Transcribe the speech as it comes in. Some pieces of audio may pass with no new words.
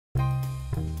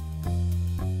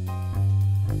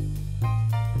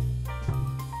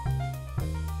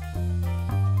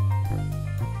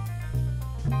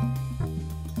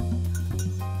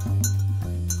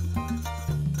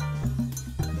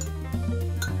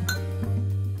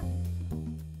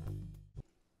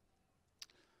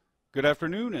Good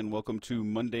afternoon and welcome to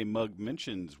Monday Mug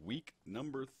Mentions, week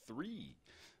number 3.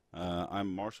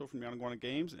 I'm Marshall from Yanaguana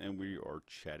Games, and we are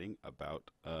chatting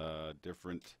about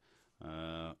different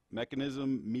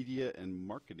mechanism, media, and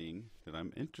marketing that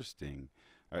I'm interested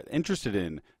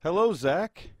in. Hello,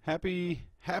 Zach.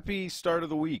 Happy start of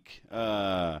the week.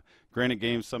 Granite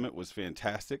Games Summit was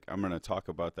fantastic. I'm going to talk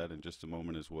about that in just a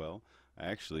moment as well.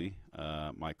 Actually,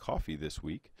 my coffee this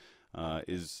week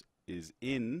is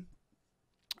in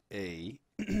a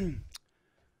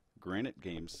Granite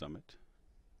Games Summit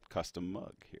custom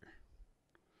mug here.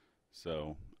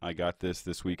 So I got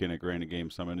this weekend at Granite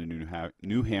Games Summit in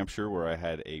New Hampshire, where I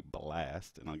had a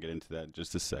blast, and I'll get into that in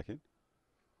just a second.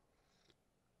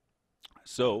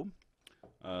 So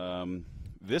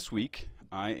this week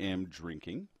I am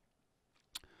drinking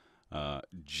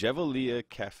Gevalia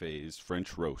Cafe's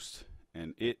French Roast,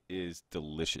 and it is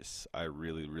delicious. I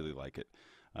really like it.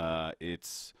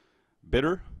 It's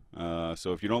bitter,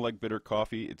 so if you don't like bitter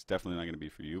coffee, it's definitely not going to be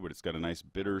for you, but it's got a nice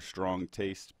bitter, strong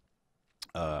taste.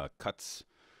 Cuts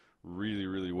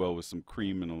really well with some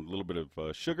cream and a little bit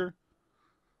of sugar,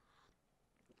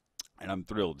 and I'm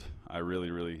thrilled. I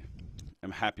really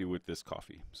am happy with this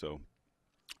coffee, so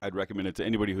I'd recommend it to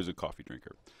anybody who's a coffee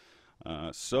drinker.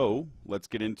 So let's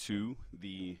get into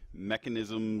the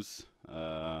mechanisms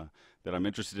that I'm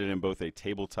interested in both a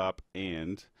tabletop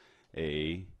and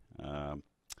a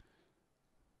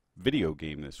video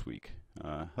game this week.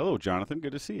 Hello, Jonathan.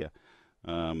 Good to see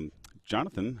you.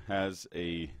 Jonathan has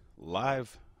a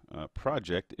live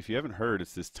project. If you haven't heard,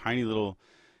 it's this tiny little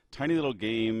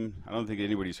game. I don't think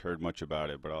anybody's heard much about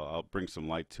it, but I'll bring some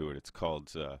light to it. It's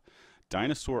called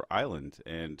Dinosaur Island,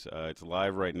 and it's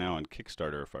live right now on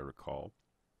Kickstarter, if I recall.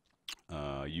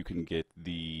 You can get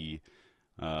the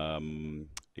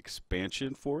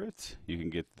expansion for it. You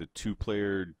can get the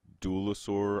 2-player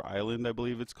Dualosaur Island, I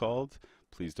believe it's called.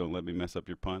 Please don't let me mess up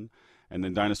your pun. And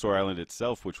then Dinosaur Island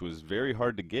itself, which was very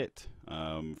hard to get.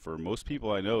 For most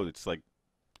people I know, it's like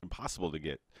impossible to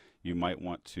get. You might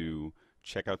want to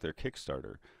check out their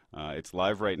Kickstarter. It's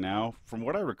live right now. From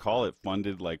what I recall, it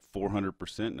funded like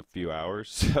 400% in a few hours.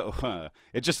 So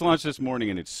it just launched this morning,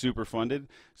 and it's super funded.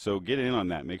 So get in on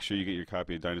that. Make sure you get your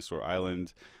copy of Dinosaur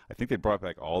Island. I think they brought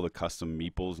back all the custom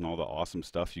meeples and all the awesome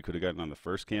stuff you could have gotten on the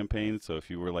first campaign. So if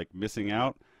you were like missing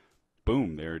out,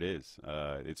 boom, there it is.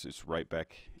 It's right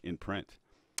back in print.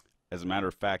 As a matter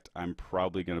of fact, I'm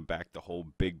probably going to back the whole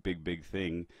big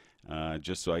thing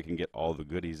just so I can get all the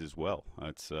goodies as well.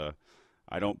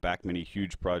 I don't back many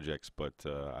huge projects, but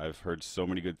I've heard so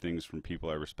many good things from people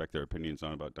I respect their opinions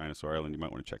on about Dinosaur Island. You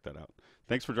might want to check that out.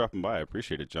 Thanks for dropping by. I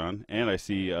appreciate it, John. And I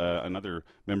see another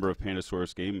member of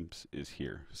Pandasaurus Games is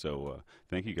here. So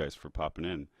thank you guys for popping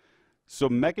in. So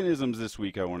mechanisms this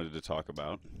week I wanted to talk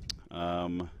about.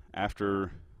 After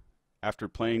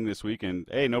playing this weekend,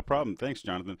 hey, no problem. Thanks,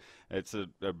 Jonathan. It's a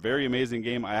very amazing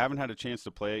game. I haven't had a chance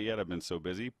to play it yet. I've been so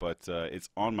busy, but it's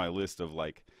on my list of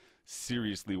like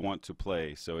seriously want to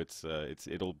play. So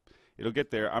it'll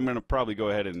get there. I'm gonna probably go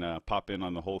ahead and pop in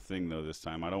on the whole thing though this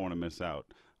time. I don't want to miss out.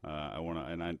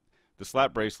 The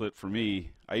slap bracelet for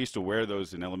me. I used to wear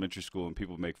those in elementary school, and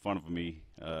people make fun of me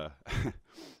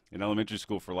in elementary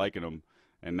school for liking them.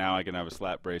 And now I can have a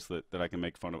slap bracelet that I can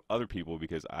make fun of other people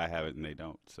because I have it and they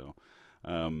don't. So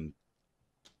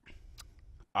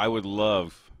I would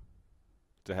love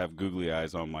to have googly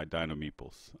eyes on my Dino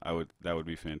Meeples. That would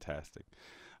be fantastic.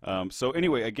 So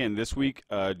anyway, again, this week,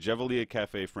 Gevalia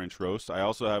Cafe French Roast. I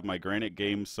also have my Granite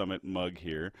Games Summit mug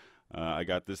here. I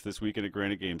got this weekend at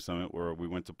Granite Games Summit, where we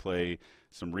went to play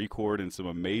some Record and some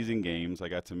amazing games. I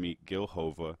got to meet Gil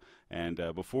Hova. And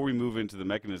before we move into the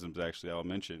mechanisms, actually, I'll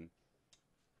mention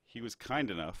he was kind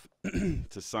enough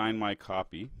to sign my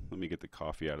copy. Let me get the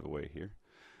coffee out of the way here.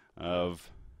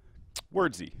 Of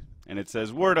Wordsy. And it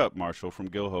says, "Word up, Marshall," from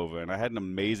Gil Hova. And I had an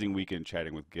amazing weekend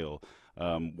chatting with Gil.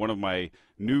 One of my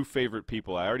new favorite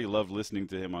people. I already loved listening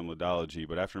to him on Ludology,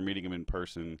 but after meeting him in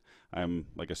person, I'm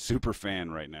like a super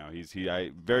fan right now. He's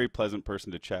very pleasant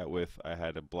person to chat with. I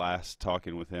had a blast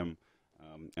talking with him,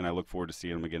 and I look forward to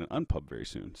seeing him again at Unpub very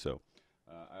soon. So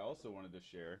I also wanted to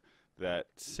share that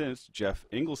since Jeff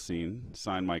Engelstein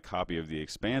signed my copy of The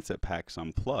Expanse at PAX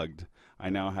Unplugged, I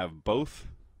now have both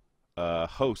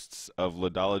hosts of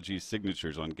Ludology's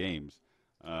signatures on games.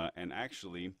 And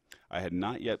actually, I had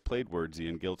not yet played Wordsy,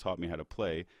 and Gil taught me how to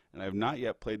play, and I have not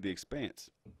yet played The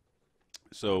Expanse.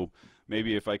 So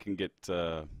maybe if I can get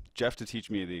Jeff to teach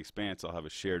me The Expanse, I'll have a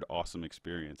shared awesome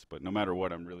experience. But no matter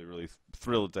what, I'm really, really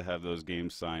thrilled to have those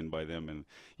games signed by them. And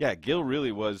yeah, Gil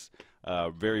really was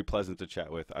very pleasant to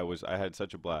chat with. I had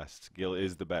such a blast. Gil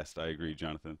is the best. I agree,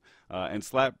 Jonathan. And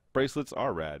slap bracelets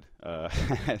are rad. I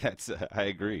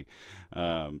agree.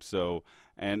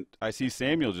 And I see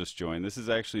Samuel just joined. This is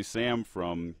actually Sam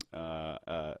from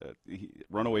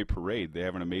Runaway Parade. They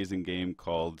have an amazing game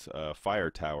called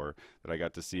Fire Tower that I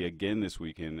got to see again this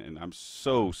weekend, and I'm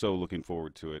so looking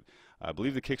forward to it. I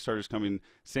believe the Kickstarter is coming.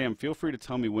 Sam, feel free to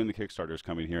tell me when the Kickstarter is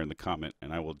coming here in the comment,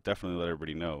 and I will definitely let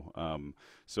everybody know.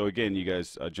 So again, you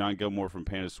guys, John Gilmore from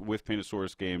with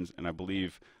Pandasaurus Games, and I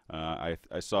believe I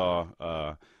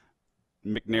saw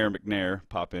McNair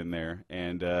pop in there,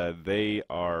 and they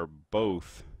are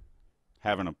both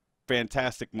having a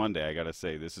fantastic Monday. I gotta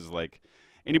say, this is like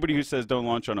anybody who says don't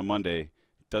launch on a Monday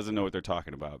doesn't know what they're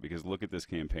talking about, because look at this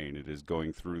campaign. It is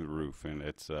going through the roof, and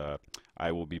it's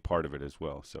I will be part of it as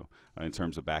well. So in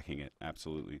terms of backing it,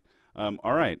 absolutely. All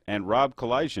right, and Rob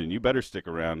Kalajian, you better stick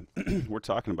around. We're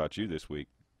talking about you this week.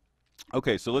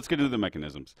 Okay, so let's get into the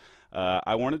mechanisms.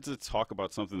 I wanted to talk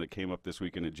about something that came up this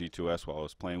weekend at G2S while I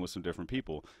was playing with some different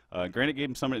people. Granite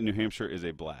Game Summit in New Hampshire is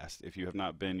a blast. If you have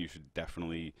not been, you should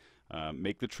definitely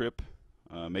make the trip,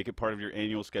 make it part of your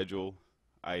annual schedule.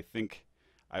 I think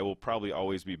I will probably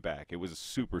always be back. It was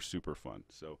super fun.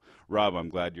 So, Rob, I'm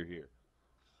glad you're here.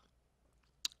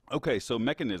 Okay, so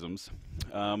mechanisms.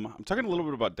 I'm talking a little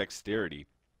bit about dexterity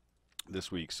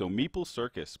this week. So Meeple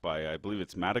Circus by, I believe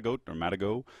it's Matagot or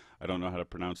Matago. I don't know how to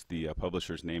pronounce the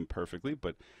publisher's name perfectly,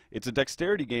 but it's a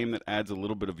dexterity game that adds a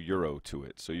little bit of Euro to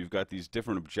it. So you've got these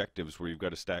different objectives where you've got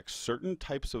to stack certain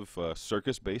types of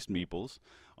circus-based meeples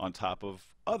on top of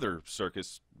other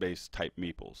circus-based type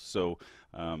meeples. So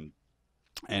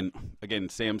and again,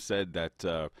 Sam said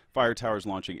that Fire Tower is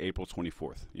launching April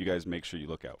 24th. You guys make sure you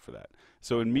look out for that.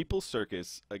 So in Meeple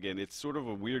Circus, again, it's sort of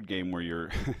a weird game where you're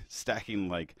stacking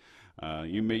like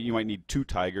you might need 2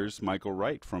 tigers. Michael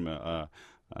Wright from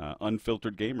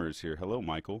Unfiltered Gamers here. Hello,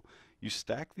 Michael. You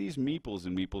stack these meeples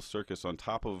in Meeple Circus on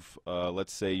top of,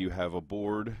 let's say you have a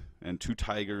board and 2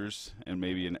 tigers and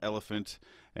maybe an elephant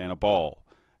and a ball.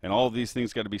 And all of these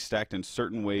things got to be stacked in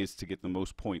certain ways to get the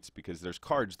most points, because there's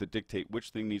cards that dictate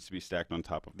which thing needs to be stacked on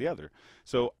top of the other.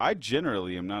 So I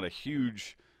generally am not a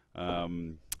huge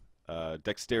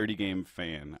dexterity game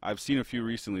fan. I've seen a few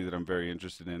recently that I'm very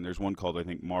interested in. There's one called, I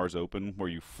think, Mars Open, where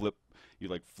you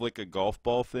like flick a golf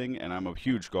ball thing, and I'm a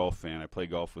huge golf fan. I play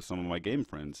golf with some of my game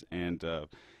friends, and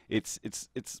it's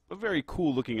a very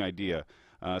cool looking idea.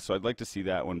 So I'd like to see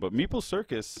that one. But Meeple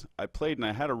Circus, I played and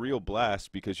I had a real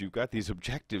blast, because you've got these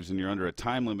objectives and you're under a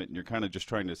time limit and you're kind of just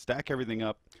trying to stack everything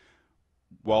up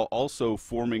while also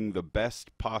forming the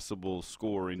best possible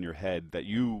score in your head that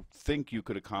you think you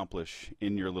could accomplish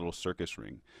in your little circus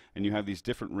ring. And you have these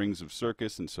different rings of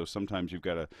circus, and so sometimes you've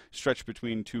got to stretch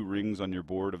between 2 rings on your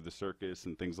board of the circus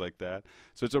and things like that.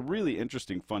 So it's a really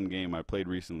interesting, fun game I played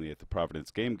recently at the Providence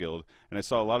Game Guild, and I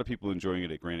saw a lot of people enjoying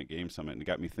it at Granite Game Summit, and it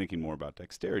got me thinking more about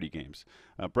dexterity games.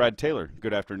 Brad Taylor,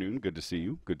 good afternoon. Good to see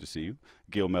you. Good to see you.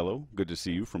 Gail Mello, good to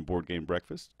see you from Board Game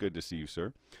Breakfast. Good to see you,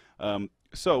 sir.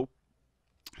 So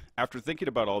after thinking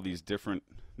about all these different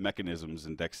mechanisms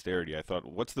and dexterity, I thought,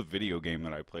 what's the video game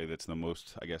that I play that's the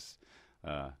most, I guess,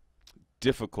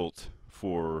 difficult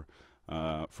for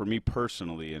me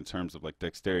personally in terms of like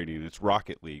dexterity? And it's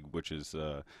Rocket League, which is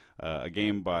a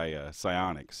game by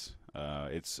Psyonix.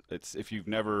 It's if you've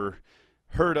never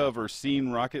heard of or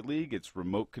seen Rocket League, it's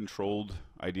remote controlled,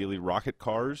 ideally rocket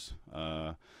cars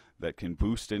that can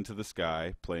boost into the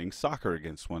sky playing soccer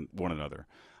against one another.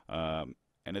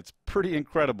 And it's pretty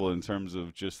incredible in terms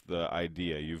of just the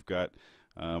idea. You've got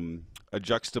a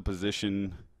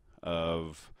juxtaposition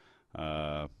of,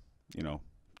 2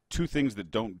 things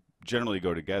that don't generally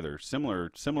go together.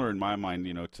 Similar in my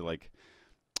mind, to like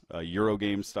a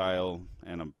Eurogame style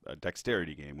and a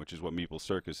dexterity game, which is what Meeple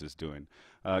Circus is doing.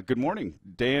 Good morning,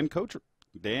 Dan Kocher.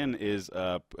 Dan is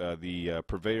the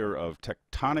purveyor of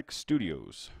Tectonic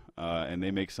Studios, and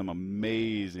they make some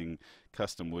amazing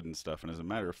custom wooden stuff. And as a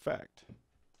matter of fact,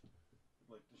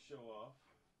 show off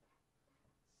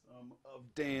some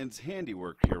of Dan's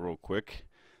handiwork here real quick.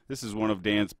 This is one of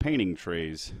Dan's painting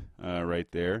trays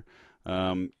right there.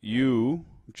 You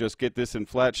just get this in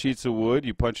flat sheets of wood,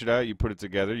 you punch it out, you put it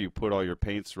together, you put all your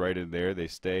paints right in there, they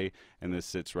stay, and this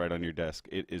sits right on your desk.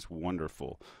 It is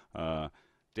wonderful.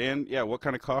 Dan, yeah, what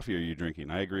kind of coffee are you drinking?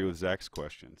 I agree with Zach's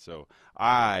question. So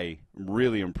I am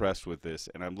really impressed with this,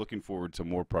 and I'm looking forward to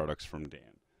more products from Dan.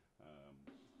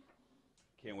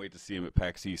 Can't wait to see him at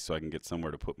PAX East so I can get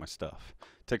somewhere to put my stuff.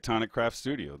 Tectonic Craft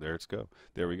Studio. There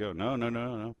we go.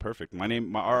 No. Perfect.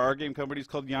 Our game company is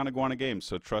called Yanaguana Games,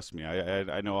 so trust me,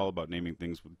 I know all about naming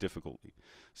things with difficulty.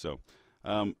 So,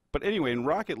 but anyway, in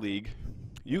Rocket League,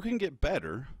 you can get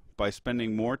better by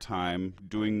spending more time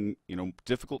doing,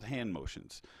 difficult hand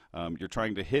motions. You're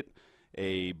trying to hit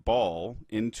a ball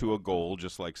into a goal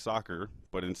just like soccer,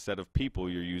 but instead of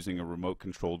people, you're using a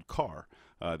remote-controlled car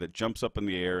that jumps up in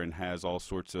the air and has all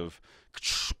sorts of,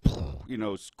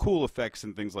 cool effects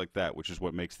and things like that, which is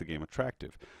what makes the game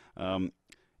attractive.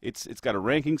 It's got a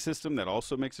ranking system that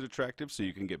also makes it attractive, so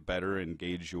you can get better and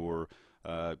gauge your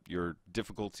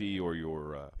difficulty or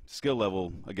your skill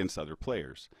level against other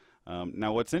players.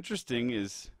 Now, what's interesting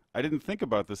is I didn't think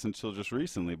about this until just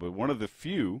recently, but one of the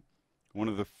few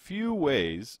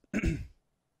ways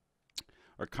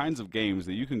or kinds of games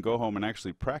that you can go home and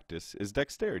actually practice is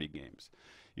dexterity games.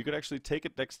 You could actually take a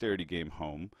dexterity game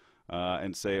home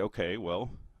and say, okay,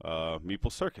 well,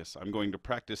 Meeple Circus, I'm going to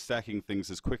practice stacking things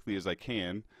as quickly as I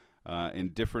can in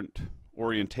different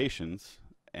orientations,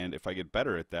 and if I get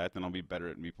better at that, then I'll be better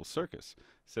at Meeple Circus.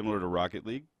 Similar to Rocket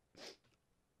League,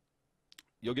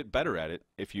 you'll get better at it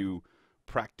if you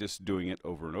practice doing it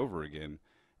over and over again.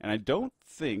 And I don't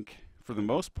think, for the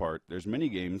most part, there's many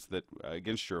games that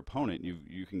against your opponent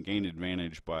you can gain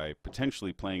advantage by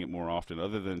potentially playing it more often,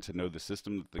 other than to know the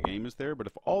system that the game is there. But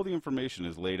if all the information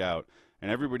is laid out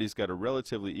and everybody's got a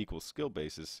relatively equal skill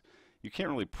basis, you can't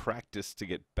really practice to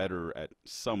get better at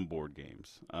some board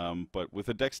games. But with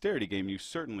a dexterity game, you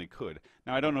certainly could.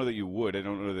 Now, I don't know that you would. I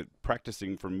don't know that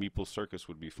practicing for Meeple Circus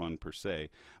would be fun per se.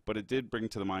 But it did bring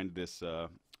to the mind this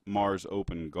Mars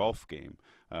Open golf game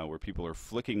where people are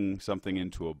flicking something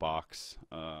into a box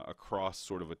across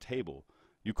sort of a table.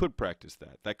 You could practice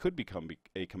that. That could become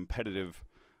a competitive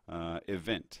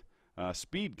event.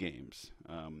 Speed games.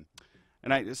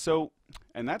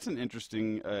 And that's an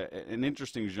interesting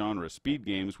genre, speed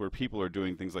games, where people are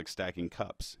doing things like stacking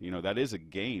cups. That is a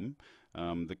game.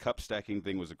 The cup stacking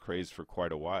thing was a craze for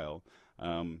quite a while.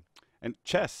 And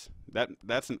chess,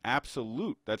 that's an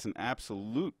absolute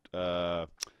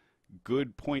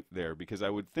good point there, because I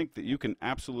would think that you can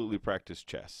absolutely practice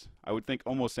chess. I would think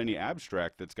almost any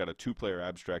abstract that's got a two-player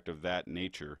abstract of that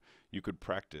nature, you could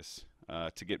practice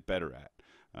to get better at.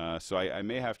 So I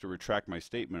may have to retract my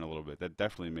statement a little bit. That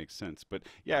definitely makes sense. But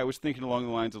yeah, I was thinking along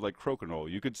the lines of like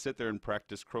crokinole. You could sit there and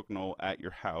practice crokinole at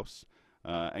your house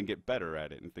and get better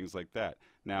at it and things like that.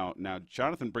 Now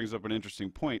Jonathan brings up an interesting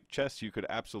point. Chess you could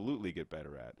absolutely get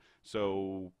better at.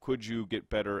 So could you get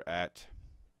better at,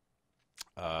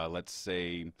 let's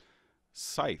say,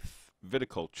 scythe,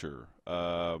 viticulture?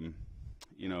 I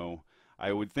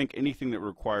would think anything that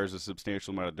requires a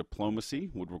substantial amount of diplomacy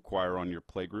would require on your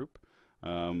playgroup.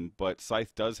 But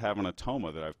Scythe does have an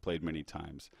Atoma that I've played many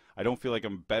times. I don't feel like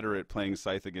I'm better at playing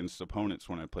Scythe against opponents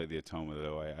when I play the Atoma,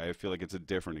 though. I feel like it's a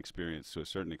different experience to a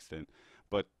certain extent.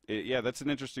 But yeah, that's an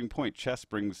interesting point. Chess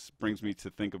brings me to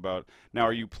think about, now,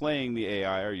 are you playing the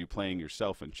AI, or are you playing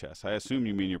yourself in chess? I assume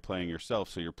you mean you're playing yourself,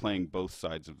 so you're playing both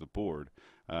sides of the board,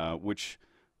 which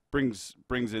brings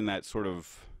in that sort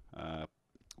of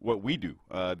what we do,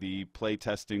 the play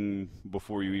testing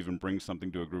before you even bring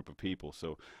something to a group of people.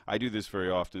 So I do this very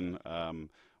often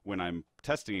when I'm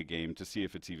testing a game to see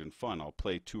if it's even fun. I'll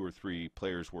play 2 or 3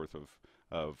 players worth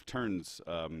of turns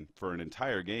for an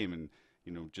entire game, and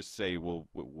just say, well,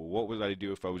 what would I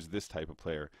do if I was this type of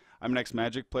player? I'm an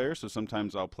ex-Magic player, so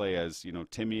sometimes I'll play as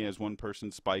Timmy as one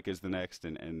person, Spike as the next,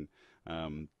 and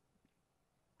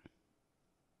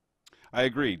I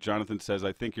agree. Jonathan says,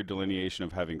 I think your delineation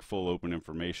of having full open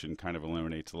information kind of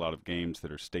eliminates a lot of games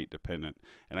that are state dependent.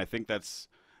 And I think that's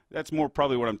more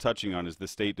probably what I'm touching on, is the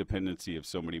state dependency of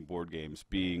so many board games,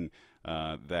 being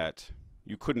that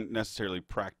you couldn't necessarily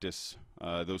practice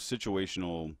those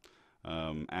situational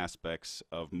aspects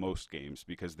of most games,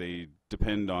 because they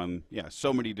depend on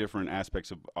so many different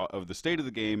aspects of the state of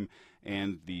the game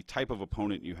and the type of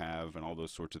opponent you have and all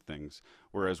those sorts of things.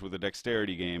 Whereas with a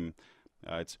dexterity game,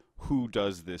 it's who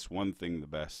does this one thing the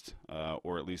best,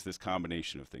 or at least this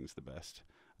combination of things the best.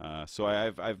 So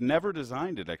I've never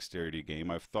designed a dexterity game.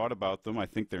 I've thought about them. I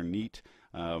think they're neat.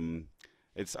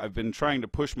 I've been trying to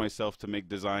push myself to make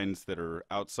designs that are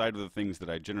outside of the things that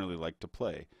I generally like to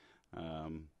play.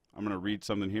 I'm going to read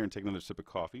something here and take another sip of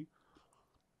coffee.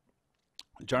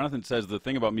 Jonathan says the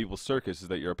thing about Meeple Circus is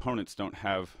that your opponents don't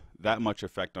have that much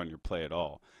effect on your play at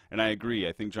all. And I agree.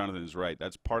 I think Jonathan is right.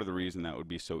 That's part of the reason that would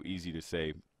be so easy to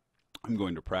say, I'm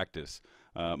going to practice.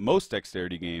 Most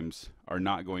dexterity games are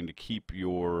not going to keep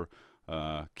your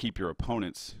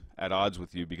opponents at odds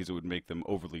with you because it would make them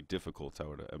overly difficult, I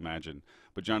would imagine.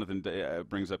 But Jonathan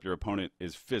brings up your opponent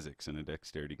is physics in a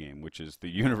dexterity game, which is the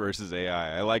universe's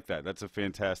AI. I like that. That's a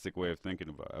fantastic way of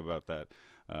thinking about that.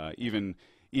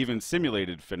 Even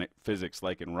simulated physics,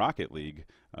 like in Rocket League,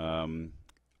 are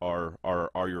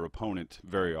your opponent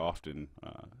very often.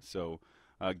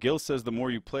 Gil says the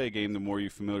more you play a game, the more you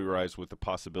familiarize with the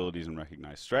possibilities and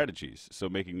recognize strategies, so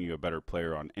making you a better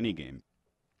player on any game.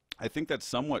 I think that's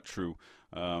somewhat true,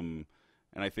 and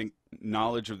I think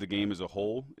knowledge of the game as a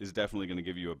whole is definitely going to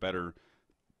give you a better,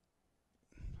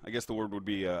 I guess the word would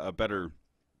be a better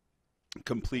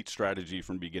complete strategy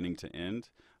from beginning to end.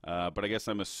 But I guess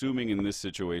I'm assuming in this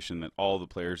situation that all the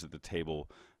players at the table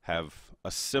have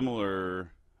a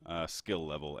similar skill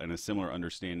level and a similar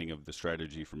understanding of the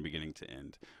strategy from beginning to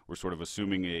end. We're sort of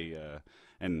assuming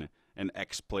an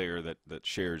ex-player that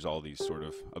shares all these sort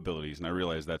of abilities, and I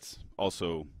realize that's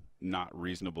also not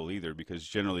reasonable either, because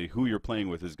generally who you're playing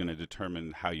with is going to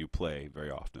determine how you play very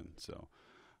often. So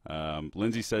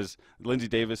Lindsay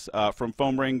Davis from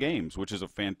Foam Rain Games, which is a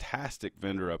fantastic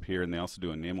vendor up here, and they also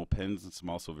do enamel pins and some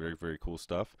also very, very cool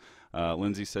stuff.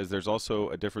 Lindsay says there's also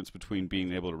a difference between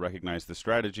being able to recognize the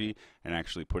strategy and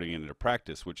actually putting it into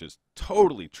practice, which is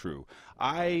totally true.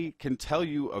 I can tell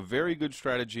you a very good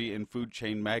strategy in Food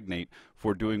Chain Magnate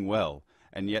for doing well.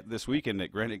 And yet this weekend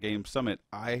at Granite Game Summit,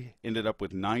 I ended up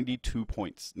with 92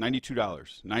 points,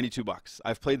 $92, 92 bucks.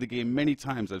 I've played the game many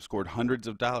times. I've scored hundreds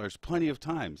of dollars, plenty of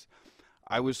times.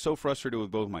 I was so frustrated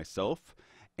with both myself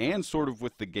and sort of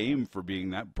with the game for being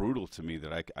that brutal to me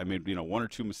that I made one or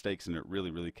two mistakes, and it really,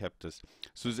 really kept us.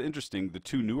 So it's interesting. The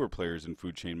two newer players in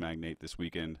Food Chain Magnate this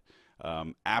weekend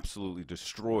absolutely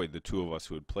destroyed the two of us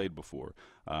who had played before,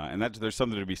 and there's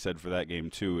something to be said for that game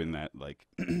too, in that, like,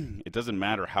 it doesn't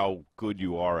matter how good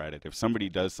you are at it. If somebody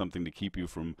does something to keep you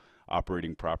from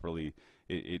operating properly,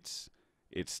 it's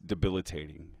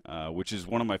debilitating, which is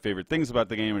one of my favorite things about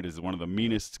the game. It is one of the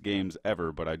meanest games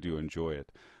ever, but I do enjoy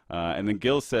it. And then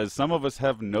Gil says some of us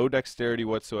have no dexterity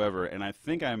whatsoever, and I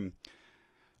think I'm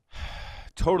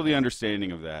totally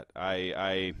understanding of that.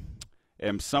 I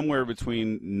am somewhere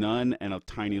between none and a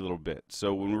tiny little bit.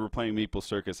 So when we were playing Meeple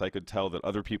Circus, I could tell that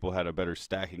other people had a better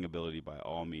stacking ability by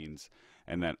all means,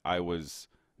 and that I was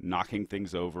knocking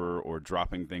things over or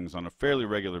dropping things on a fairly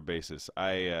regular basis.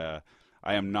 I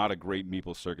am not a great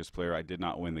Meeple Circus player. I did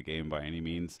not win the game by any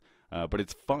means, but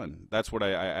it's fun. That's what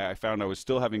I found. I was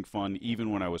still having fun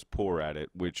even when I was poor at it,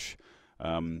 which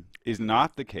is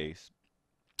not the case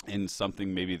in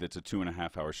something maybe that's a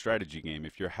 2.5-hour strategy game.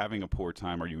 If you're having a poor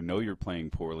time or you know you're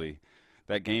playing poorly,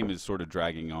 that game is sort of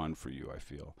dragging on for you, I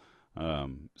feel.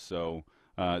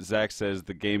 Zach says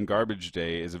the game Garbage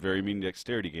Day is a very mean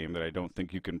dexterity game that I don't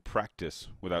think you can practice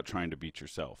without trying to beat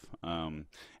yourself. And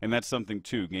that's something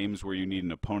too. Games where you need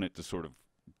an opponent to sort of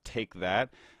take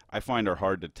that, I find are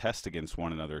hard to test against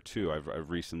one another too. I've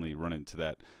recently run into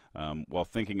that while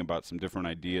thinking about some different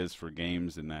ideas for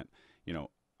games, in that,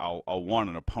 I'll want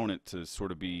an opponent to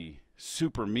sort of be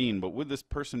super mean, but would this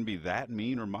person be that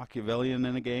mean or Machiavellian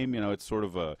in a game? It's sort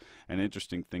of an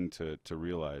interesting thing to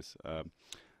realize.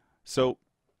 So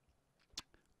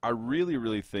I really,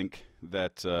 really think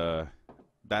that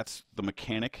that's the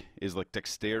mechanic, is like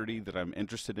dexterity, that I'm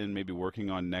interested in maybe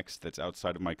working on next, that's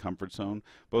outside of my comfort zone.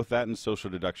 Both that and social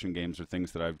deduction games are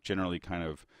things that I've generally kind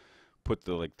of put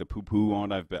the poo-poo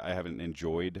on. I haven't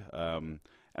enjoyed.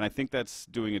 And I think that's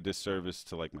doing a disservice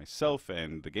to myself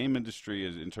and the game industry,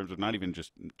 in terms of not even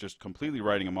just completely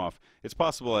writing them off. It's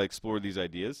possible I explore these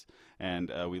ideas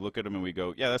and we look at them and we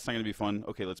go, yeah, that's not going to be fun.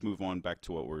 Okay, let's move on back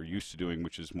to what we're used to doing,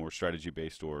 which is more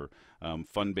strategy-based or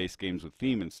fun-based games with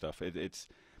theme and stuff.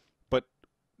 But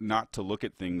not to look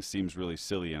at things seems really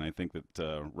silly, and I think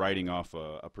that writing off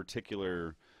a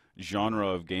particular genre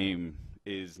of game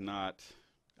is not...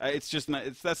 It's just not.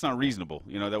 That's not reasonable.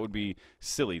 That would be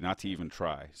silly not to even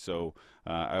try. So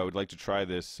I would like to try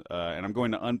this, and I'm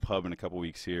going to Unpub in a couple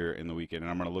weeks here in the weekend,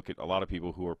 and I'm going to look at a lot of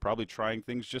people who are probably trying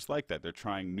things just like that. They're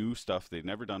trying new stuff they've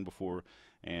never done before,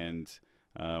 and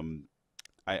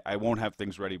I won't have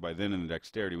things ready by then in the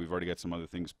dexterity. We've already got some other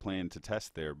things planned to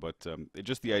test there, but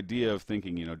just the idea of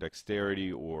thinking,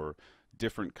 dexterity or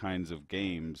different kinds of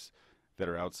games that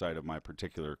are outside of my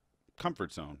particular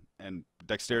comfort zone, and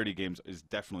dexterity games is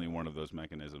definitely one of those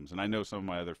mechanisms. And I know some of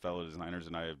my other fellow designers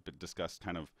and I have discussed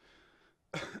kind of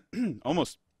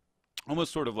almost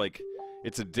sort of like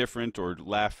it's a different, or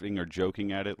laughing or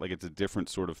joking at it like it's a different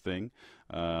sort of thing.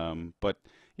 But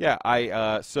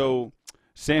yeah, so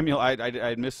Samuel,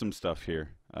 I missed some stuff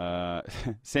here.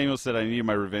 Samuel said, I needed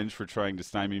my revenge for trying to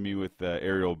stymie me with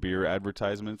aerial beer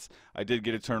advertisements. I did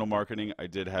get Eternal Marketing. I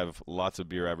did have lots of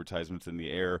beer advertisements in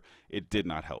the air. It did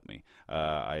not help me.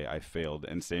 I failed,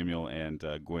 and Samuel and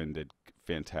Gwen did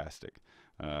fantastic.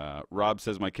 Rob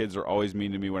says, my kids are always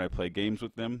mean to me when I play games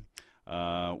with them.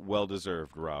 Well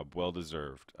deserved, Rob. Well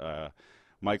deserved.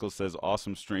 Michael says,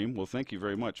 awesome stream. Well, thank you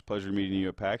very much. Pleasure meeting you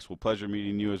at PAX. Well, pleasure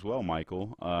meeting you as well,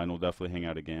 Michael. And we'll definitely hang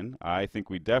out again. I think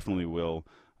we definitely will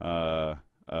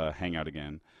hang out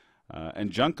again. And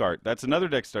Junk Art, that's another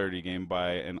dexterity game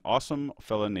by an awesome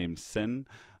fella named Sin,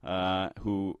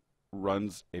 who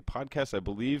runs a podcast, I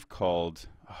believe, called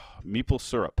Meeple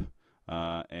Syrup.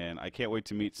 And I can't wait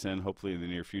to meet Sin, hopefully in the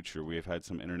near future. We have had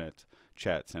some internet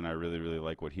chats, and I really, really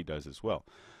like what he does as well.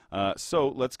 So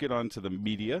let's get on to the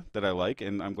media that I like,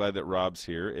 and I'm glad that Rob's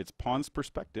here. It's Pawn's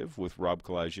Perspective with Rob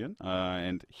Kalajian,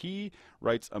 and he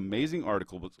writes amazing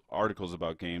articles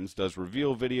about games, does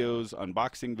reveal videos,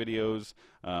 unboxing videos,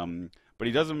 but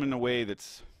he does them in a way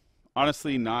that's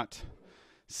honestly not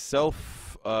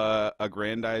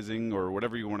self-aggrandizing or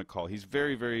whatever you want to call it. He's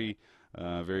very, very,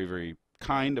 very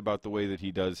kind about the way that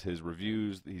he does his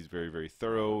reviews. He's very, very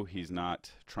thorough. He's not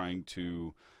trying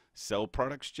to sell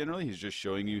products generally. He's just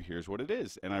showing you here's what it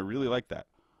is, and I really like that.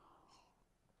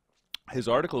 His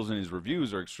articles and his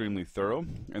reviews are extremely thorough,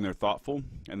 and they're thoughtful,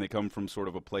 and they come from sort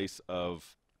of a place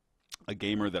of a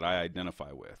gamer that I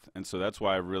identify with. And so that's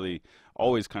why I really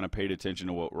always kind of paid attention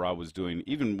to what Rob was doing.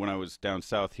 Even when I was down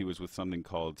south, he was with something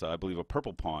called, I believe, a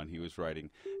Purple Pawn he was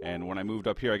writing. And when I moved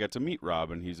up here, I got to meet Rob,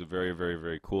 and he's a very, very,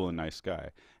 very cool and nice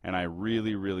guy. And I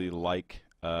really, really like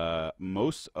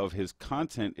most of his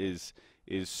content is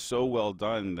so well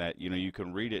done that, you know, you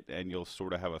can read it and you'll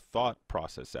sort of have a thought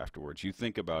process afterwards. You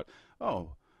think about,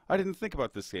 oh, I didn't think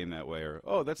about this game that way, or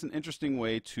oh, that's an interesting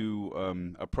way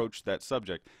to approach that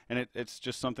subject, and it's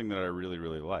just something that I really,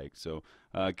 really like. So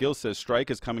Gil says, Strike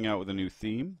is coming out with a new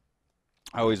theme.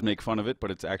 I always make fun of it,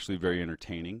 but it's actually very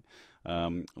entertaining.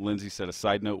 Lindsay said, a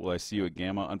side note, will I see you at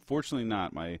GAMA? Unfortunately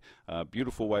not. My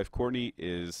beautiful wife, Courtney,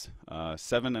 is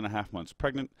 7.5 months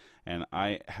pregnant, and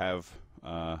I have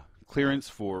clearance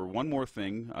for one more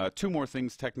thing, two more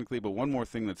things technically, but one more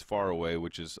thing that's far away,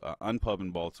 which is Unpub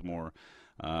in Baltimore.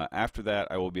 After that,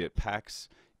 I will be at PAX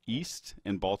East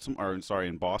in Baltimore, or sorry,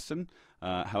 in Boston.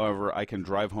 However, I can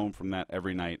drive home from that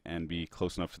every night and be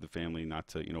close enough to the family not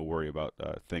to, you know, worry about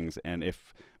things. And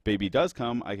if baby does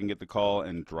come, I can get the call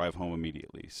and drive home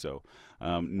immediately. So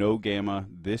no GAMA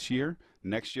this year.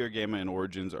 Next year, GAMA and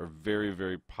Origins are very,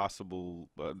 very possible.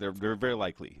 They're very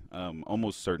likely,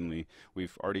 almost certainly.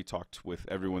 We've already talked with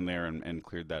everyone there and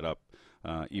cleared that up,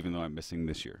 even though I'm missing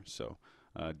this year. So.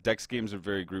 Dex games are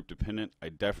very group dependent. I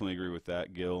definitely agree with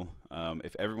that, Gil.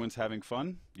 If everyone's having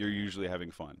fun, you're usually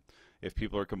having fun. If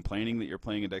people are complaining that you're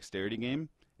playing a dexterity game,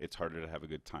 it's harder to have a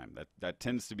good time. That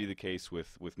tends to be the case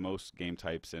with most game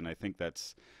types, and I think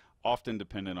that's often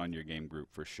dependent on your game group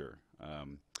for sure.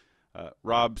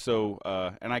 Rob, so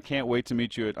and I can't wait to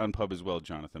meet you at Unpub as well,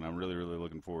 Jonathan. I'm really, really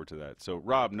looking forward to that. So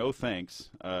Rob, no thanks,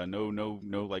 no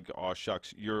like aw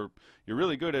shucks. You're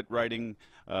really good at writing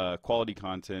quality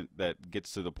content that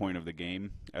gets to the point of the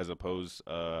game, as opposed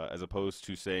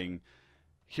to saying,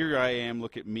 here I am,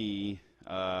 look at me.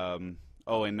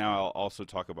 Oh, and now I'll also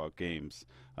talk about games.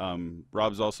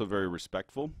 Rob's also very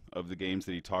respectful of the games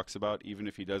that he talks about. Even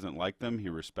if he doesn't like them, he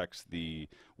respects the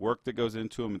work that goes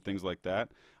into them and things like that.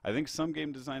 I think some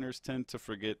game designers tend to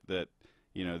forget that,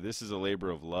 you know, this is a labor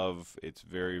of love. It's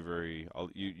very, very,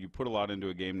 you put a lot into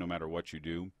a game no matter what you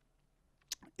do.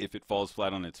 If it falls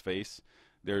flat on its face,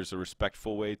 there's a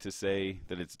respectful way to say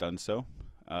that it's done so,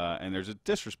 and there's a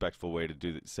disrespectful way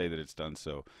to say that it's done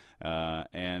so.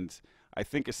 And I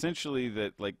think essentially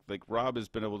that like Rob has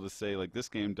been able to say, like, this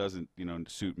game doesn't, you know,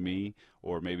 suit me,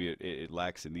 or maybe it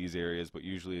lacks in these areas, but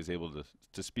usually is able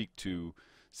to speak to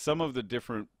some of the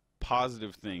different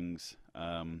positive things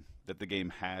that the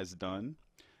game has done,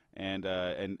 and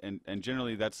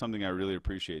generally that's something I really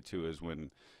appreciate too, is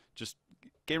when just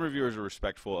game reviewers are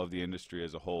respectful of the industry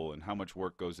as a whole and how much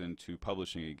work goes into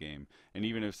publishing a game, and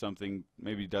even if something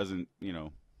maybe doesn't, you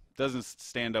know, doesn't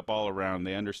stand up all around,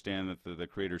 they understand that the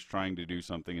creator's trying to do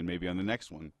something, and maybe on the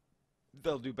next one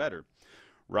they'll do better.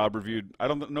 Rob reviewed, I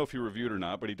don't know if he reviewed or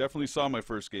not, but he definitely saw my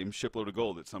first game, Shipload of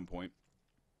Gold, at some point.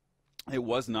 It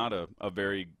was not a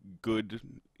very good,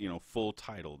 you know, full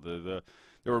title.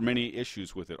 There were many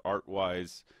issues with it,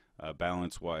 art-wise,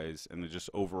 balance-wise, and just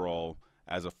overall,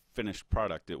 as a finished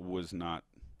product, it was not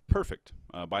perfect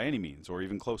by any means, or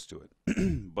even close to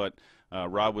it. But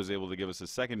Rob was able to give us a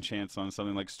second chance on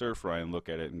something like Stir Fry and look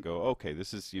at it and go, okay,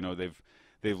 this is, you know,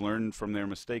 they've learned from their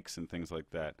mistakes and things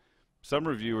like that. some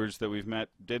reviewers that we've met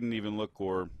didn't even look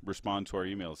or respond to our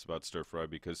emails about Stir Fry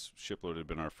because Shipload had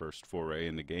been our first foray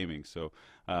into gaming. So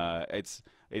it's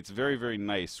very, very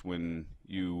nice when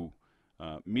you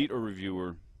meet a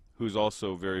reviewer who's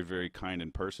also very, very kind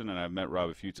in person. And I've met Rob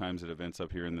a few times at events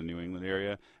up here in the New England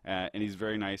area, and he's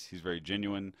very nice, he's very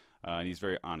genuine, and he's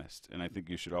very honest. And I think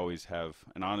you should always have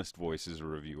an honest voice as a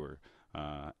reviewer.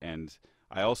 And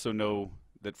I also know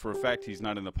that for a fact he's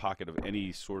not in the pocket of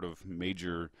any sort of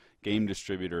major game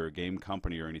distributor or game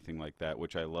company or anything like that,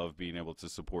 which I love, being able to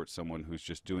support someone who's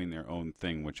just doing their own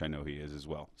thing, which I know he is as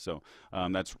well. So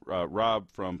that's Rob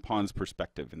from Pawn's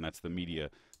Perspective, and that's the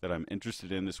media that I'm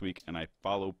interested in this week, and I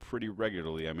follow pretty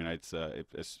regularly. I mean,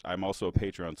 I'm also a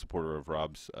Patreon supporter of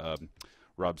Rob's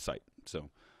site.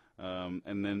 So,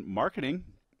 and then marketing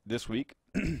this week.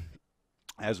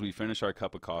 As we finish our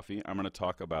cup of coffee, I'm going to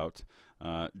talk about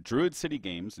Druid City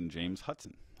Games and James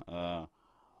Hudson.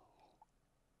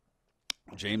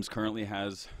 James currently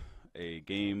has a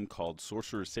game called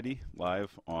Sorcerer City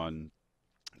live on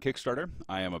Kickstarter.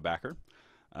 I am a backer.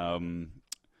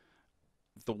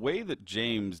 The way that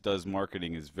James does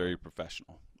marketing is very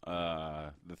professional.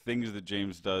 The things that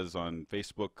James does on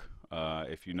Facebook,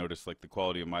 if you notice, like the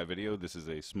quality of my video, this is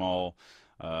a small,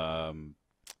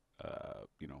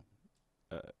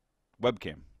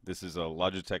 webcam. This is a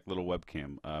Logitech little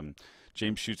webcam.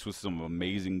 James shoots with some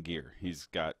amazing gear. He's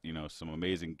got, some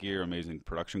amazing gear, amazing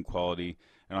production quality,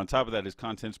 and on top of that, his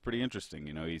content's pretty interesting.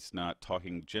 He's not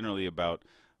talking generally about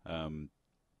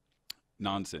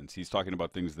nonsense. He's talking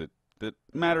about things that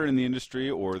matter in the industry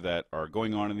or that are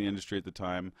going on in the industry at the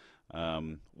time,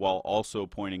 while also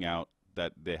pointing out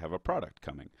that they have a product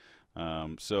coming.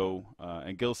 And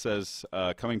Gil says,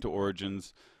 coming to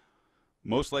Origins,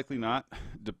 most likely not.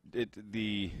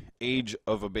 The age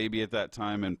of a baby at that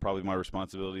time and probably my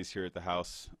responsibilities here at the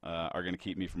house are going to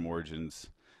keep me from Origins.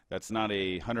 That's not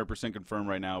 100% confirmed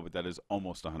right now, but that is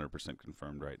almost 100%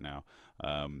 confirmed right now.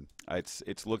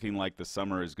 It's looking like the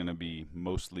summer is going to be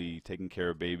mostly taking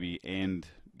care of baby and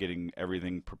getting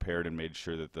everything prepared and made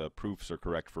sure that the proofs are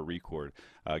correct for Record.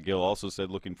 Gil also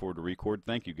said looking forward to Record.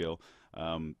 Thank you, Gil.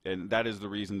 And that is the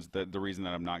reason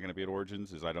that I'm not going to be at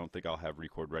Origins is I don't think I'll have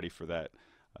Record ready for that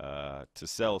to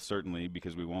sell, certainly,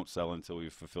 because we won't sell until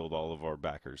we've fulfilled all of our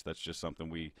backers. That's just something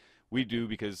we do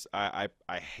because I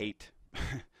hate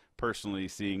personally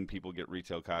seeing people get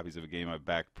retail copies of a game I've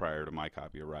backed prior to my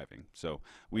copy arriving. So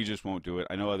we just won't do it.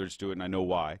 I know others do it, and I know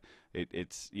why.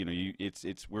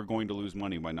 We're going to lose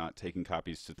money by not taking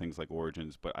copies to things like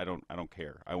Origins, but I don't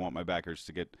care. I want my backers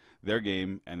to get their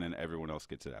game, and then everyone else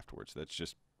gets it afterwards. That's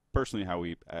just personally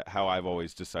how I've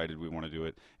always decided we want to do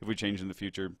it. If we change in the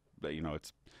future,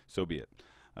 it's so be it.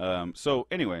 So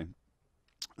anyway.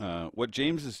 What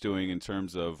James is doing in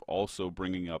terms of also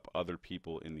bringing up other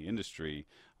people in the industry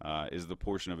is the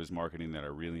portion of his marketing that I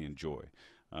really enjoy.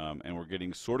 And we're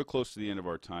getting sort of close to the end of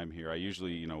our time here. I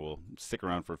usually, will stick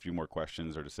around for a few more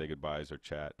questions or to say goodbyes or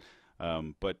chat.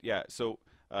 But yeah, so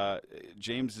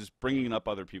James is bringing up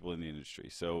other people in the industry.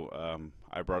 So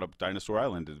I brought up Dinosaur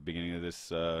Island at the beginning of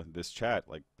this chat.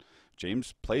 Like,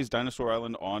 James plays Dinosaur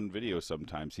Island on video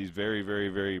sometimes. He's very, very,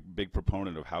 very big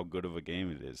proponent of how good of a game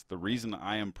it is. The reason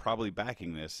I am probably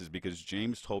backing this is because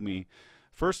James told me,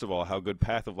 first of all, how good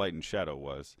Path of Light and Shadow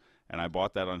was, and I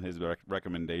bought that on his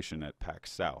recommendation at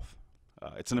PAX South.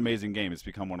 It's an amazing game. It's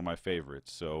become one of my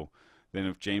favorites. So then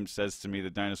if James says to me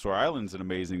that Dinosaur Island's an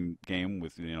amazing game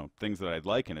with, things that I'd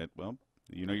like in it, well,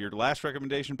 your last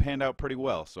recommendation panned out pretty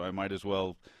well, so I might as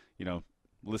well,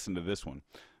 listen to this one.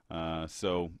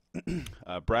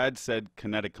 Brad said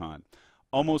Kineticon.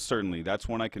 Almost certainly. That's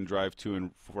one I can drive to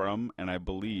and from, and I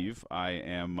believe I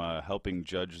am helping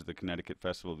judge the Connecticut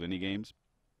Festival of Indie Games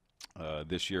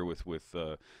this year with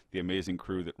the amazing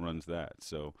crew that runs that.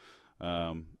 So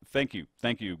thank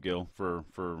you, Gil, for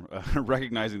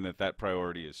recognizing that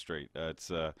priority is straight.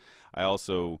 I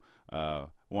also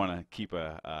want to keep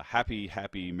a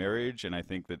happy marriage, and I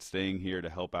think that staying here to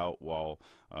help out while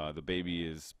the baby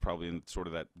is probably in sort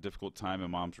of that difficult time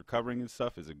and mom's recovering and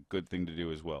stuff is a good thing to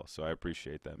do as well. So I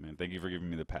appreciate that, man. Thank you for giving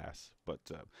me the pass. But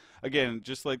again,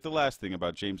 just like the last thing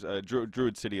about James,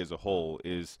 Druid City as a whole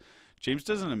is James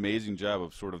does an amazing job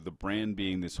of sort of the brand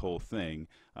being this whole thing.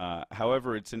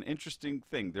 However, it's an interesting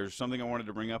thing. There's something I wanted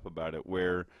to bring up about it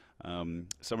where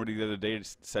somebody the other day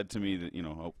said to me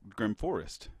that, Grim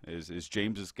Forest is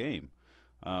James's game.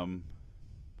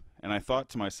 And I thought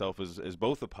to myself, as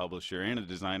both a publisher and a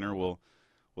designer, well,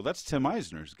 that's Tim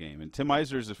Eisner's game, and Tim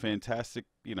Eisner is a fantastic,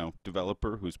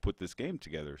 developer who's put this game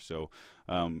together. So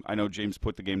I know James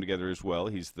put the game together as well.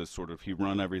 He's the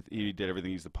he did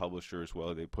everything. He's the publisher as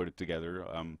well. They put it together.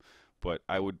 but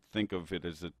I would think of it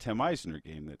as a Tim Eisner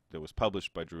game that was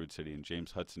published by Druid City, and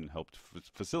James Hudson helped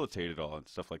facilitate it all and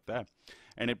stuff like that.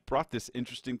 And it brought this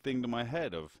interesting thing to my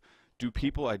head of, do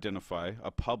people identify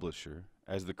a publisher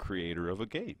as the creator of a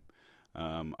game?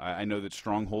 I know that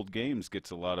Stronghold Games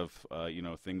gets a lot of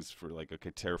things for like a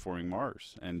Terraforming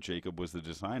Mars, and Jacob was the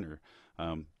designer.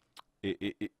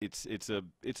 It's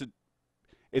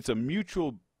a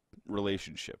mutual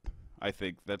relationship. I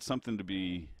think that's something to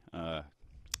be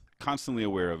constantly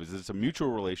aware of. Is it's a mutual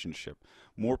relationship.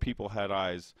 More people had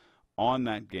eyes on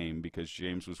that game because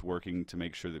James was working to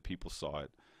make sure that people saw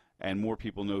it, and more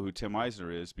people know who Tim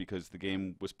Eisner is because the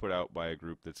game was put out by a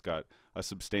group that's got a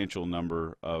substantial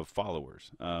number of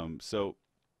followers. So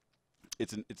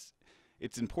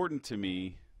it's important to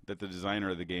me that the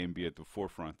designer of the game be at the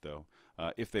forefront, though,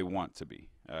 if they want to be.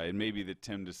 It may be that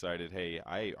Tim decided, hey,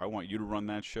 I want you to run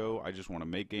that show. I just want to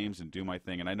make games and do my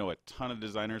thing. And I know a ton of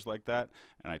designers like that,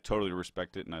 and I totally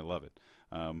respect it and I love it.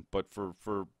 But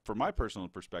for my personal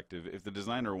perspective, if the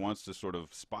designer wants to sort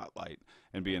of spotlight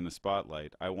and be in the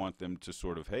spotlight, I want them to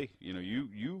sort of, hey,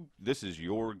 you this is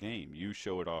your game. You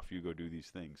show it off. You go do these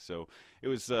things. So it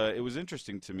was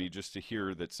interesting to me just to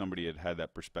hear that somebody had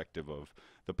that perspective of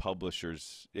the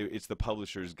publisher's. It's the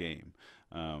publisher's game.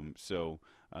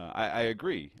 I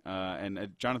agree.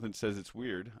 And Jonathan says it's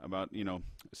weird about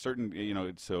certain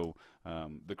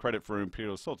the credit for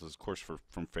Imperial Assault is of course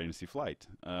from Fantasy Flight.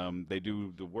 They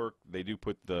do the work. They do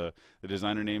put the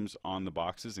designer names on the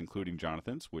boxes, including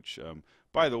Jonathan's. Which,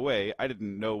 by the way, I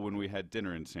didn't know when we had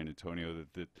dinner in San Antonio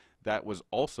that was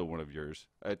also one of yours.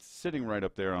 It's sitting right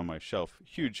up there on my shelf.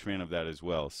 Huge fan of that as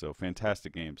well. So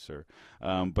fantastic game, sir.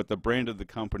 But the brand of the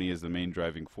company is the main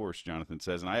driving force, Jonathan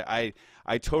says, and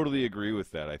I totally agree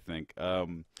with that. I think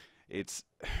it's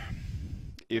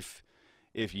if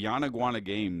Yanaguana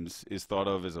Games is thought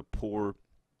of as a poor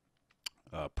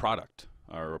product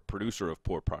or a producer of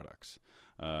poor products,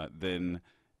 then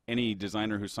any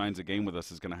designer who signs a game with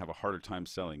us is going to have a harder time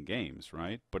selling games,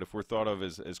 right? But if we're thought of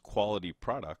as quality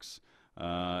products,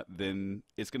 then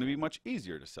it's going to be much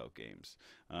easier to sell games.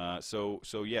 So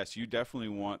yes, you definitely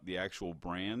want the actual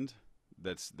brand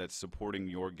that's supporting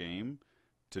your game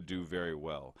to do very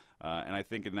well. And I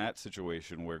think in that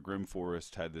situation where Grim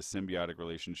Forest had this symbiotic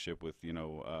relationship with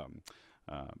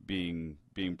being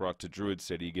brought to Druid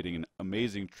City, getting an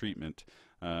amazing treatment,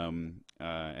 and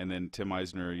then Tim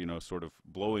Eisner, sort of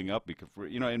blowing up because,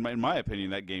 in my opinion,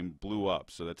 that game blew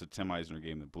up. So that's a Tim Eisner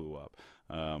game that blew up.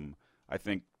 I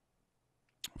think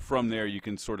from there you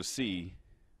can sort of see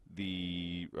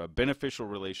the beneficial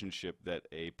relationship that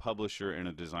a publisher and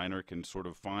a designer can sort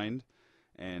of find,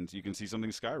 and you can see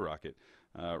something skyrocket.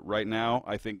 Right now,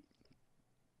 I think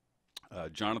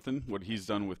Jonathan, what he's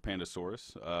done with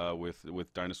Pandasaurus,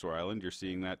 with Dinosaur Island, you're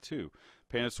seeing that too.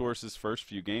 Pandasaurus's first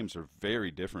few games are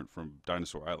very different from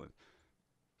Dinosaur Island.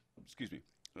 Excuse me.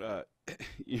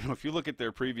 If you look at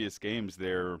their previous games,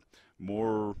 they're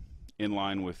more in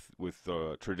line with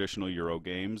traditional Euro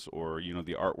games, or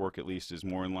the artwork at least is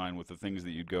more in line with the things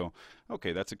that you'd go,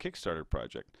 okay, that's a Kickstarter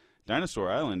project.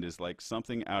 Dinosaur Island is like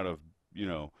something out of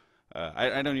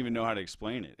I don't even know how to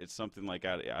explain it. It's something like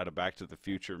out of Back to the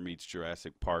Future meets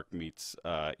Jurassic Park meets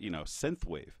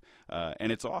synthwave,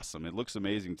 and it's awesome. It looks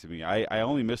amazing to me. I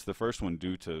only missed the first one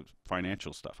due to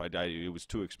financial stuff. It was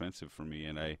too expensive for me,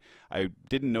 and I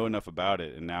didn't know enough about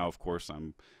it. And now, of course,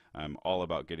 I'm all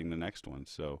about getting the next one.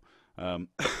 So,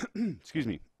 excuse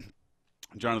me.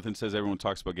 Jonathan says everyone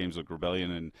talks about games like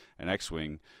Rebellion and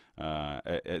X-Wing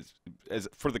as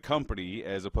for the company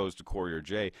as opposed to Corey or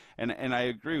Jay, and I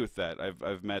agree with that.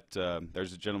 I've met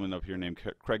there's a gentleman up here named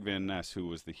Craig Van Ness who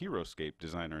was the HeroScape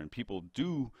designer, and people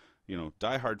do,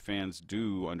 diehard fans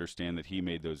do understand that he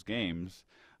made those games.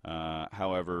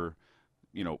 However,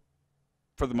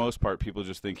 for the most part, people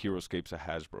just think HeroScape's a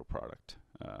Hasbro product.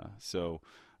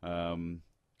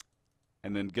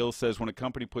 And then Gil says, when a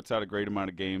company puts out a great amount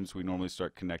of games, we normally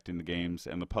start connecting the games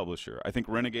and the publisher. I think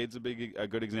Renegade's a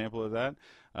good example of that.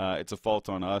 It's a fault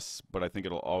on us, but I think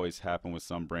it'll always happen with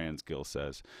some brands, Gil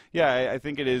says. Yeah, I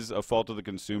think it is a fault of the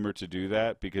consumer to do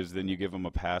that, because then you give them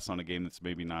a pass on a game that's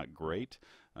maybe not great.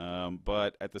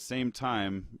 But at the same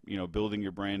time, building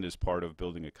your brand is part of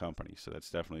building a company, so that's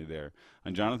definitely there.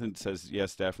 And Jonathan says,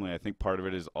 yes, definitely. I think part of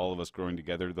it is all of us growing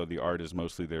together, though the art is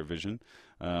mostly their vision.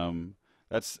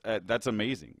 That's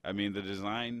amazing. I mean, the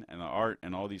design and the art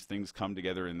and all these things come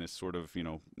together in this sort of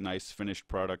nice finished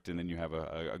product, and then you have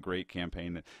a great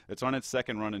campaign that's on its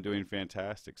second run and doing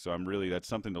fantastic. So that's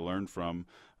something to learn from.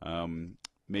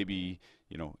 Maybe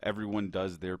everyone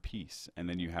does their piece, and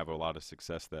then you have a lot of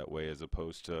success that way, as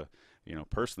opposed to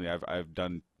personally I've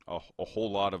done a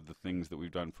whole lot of the things that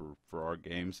we've done for our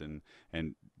games, and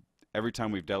every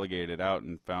time we've delegated it out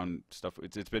and found stuff,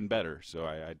 it's been better. So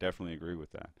I definitely agree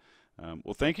with that.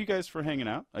 Well, thank you guys for hanging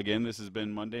out. Again, this has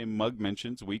been Monday Mug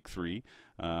Mentions Week 3.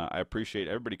 I appreciate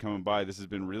everybody coming by. This has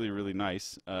been really, really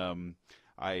nice.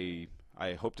 I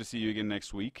hope to see you again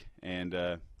next week,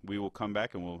 and we will come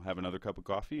back and we'll have another cup of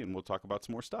coffee and we'll talk about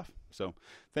some more stuff. So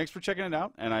thanks for checking it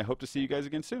out, and I hope to see you guys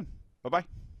again soon.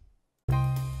 Bye-bye.